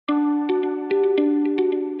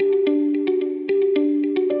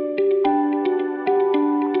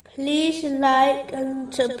like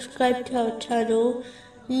and subscribe to our channel.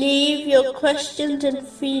 Leave your questions and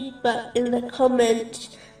feedback in the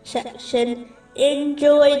comments section.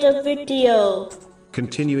 Enjoy the video.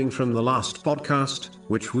 Continuing from the last podcast,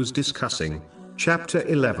 which was discussing chapter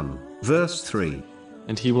 11, verse 3.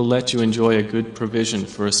 And he will let you enjoy a good provision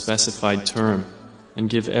for a specified term, and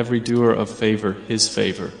give every doer of favor his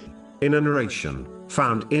favor. In a narration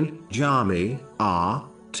found in Jami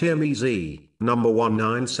Tirmizi, number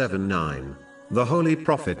 1979, the Holy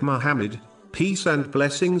Prophet Muhammad, peace and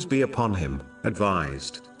blessings be upon him,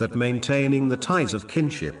 advised that maintaining the ties of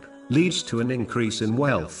kinship leads to an increase in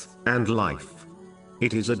wealth and life.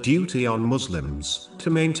 It is a duty on Muslims to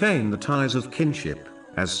maintain the ties of kinship,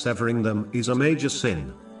 as severing them is a major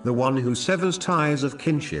sin. The one who severs ties of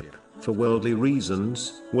kinship for worldly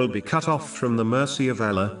reasons will be cut off from the mercy of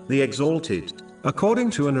Allah, the Exalted,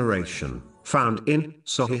 according to a narration found in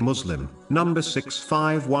Sahih Muslim, number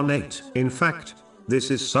 6518. In fact,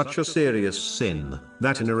 this is such a serious sin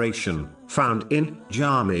that a narration found in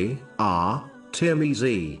Jami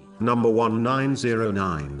Tirmizi, number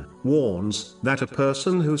 1909, warns that a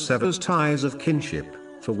person who severs ties of kinship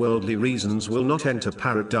for worldly reasons will not enter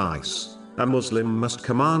paradise. A Muslim must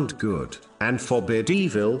command good and forbid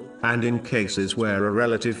evil, and in cases where a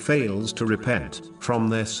relative fails to repent from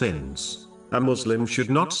their sins, a Muslim should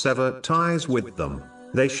not sever ties with them.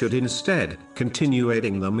 They should instead continue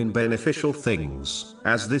aiding them in beneficial things,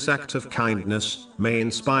 as this act of kindness may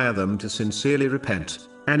inspire them to sincerely repent.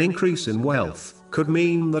 An increase in wealth could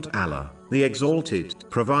mean that Allah, the Exalted,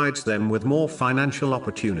 provides them with more financial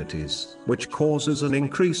opportunities, which causes an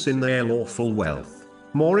increase in their lawful wealth.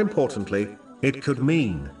 More importantly, it could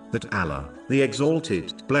mean that Allah, the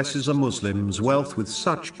Exalted, blesses a Muslim's wealth with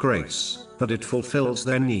such grace that it fulfills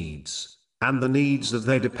their needs and the needs of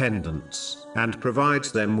their dependents, and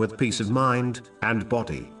provides them with peace of mind and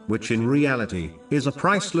body, which in reality is a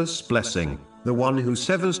priceless blessing. The one who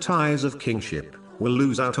severs ties of kinship will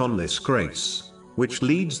lose out on this grace, which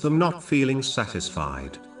leads them not feeling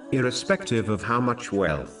satisfied, irrespective of how much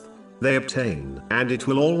wealth they obtain, and it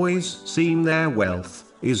will always seem their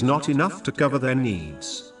wealth is not enough to cover their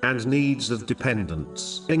needs and needs of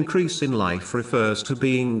dependents. Increase in life refers to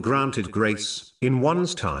being granted grace in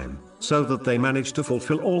one's time, so that they manage to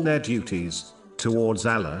fulfill all their duties towards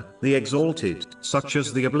Allah, the Exalted, such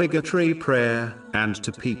as the obligatory prayer, and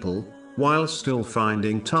to people, while still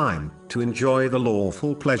finding time to enjoy the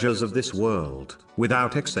lawful pleasures of this world,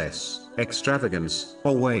 without excess, extravagance,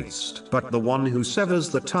 or waste. But the one who severs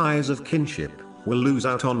the ties of kinship will lose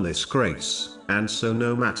out on this grace, and so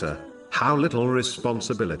no matter how little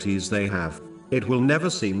responsibilities they have, it will never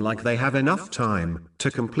seem like they have enough time to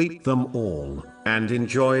complete them all, and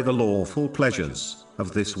enjoy the lawful pleasures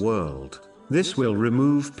of this world. This will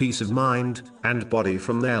remove peace of mind and body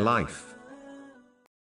from their life,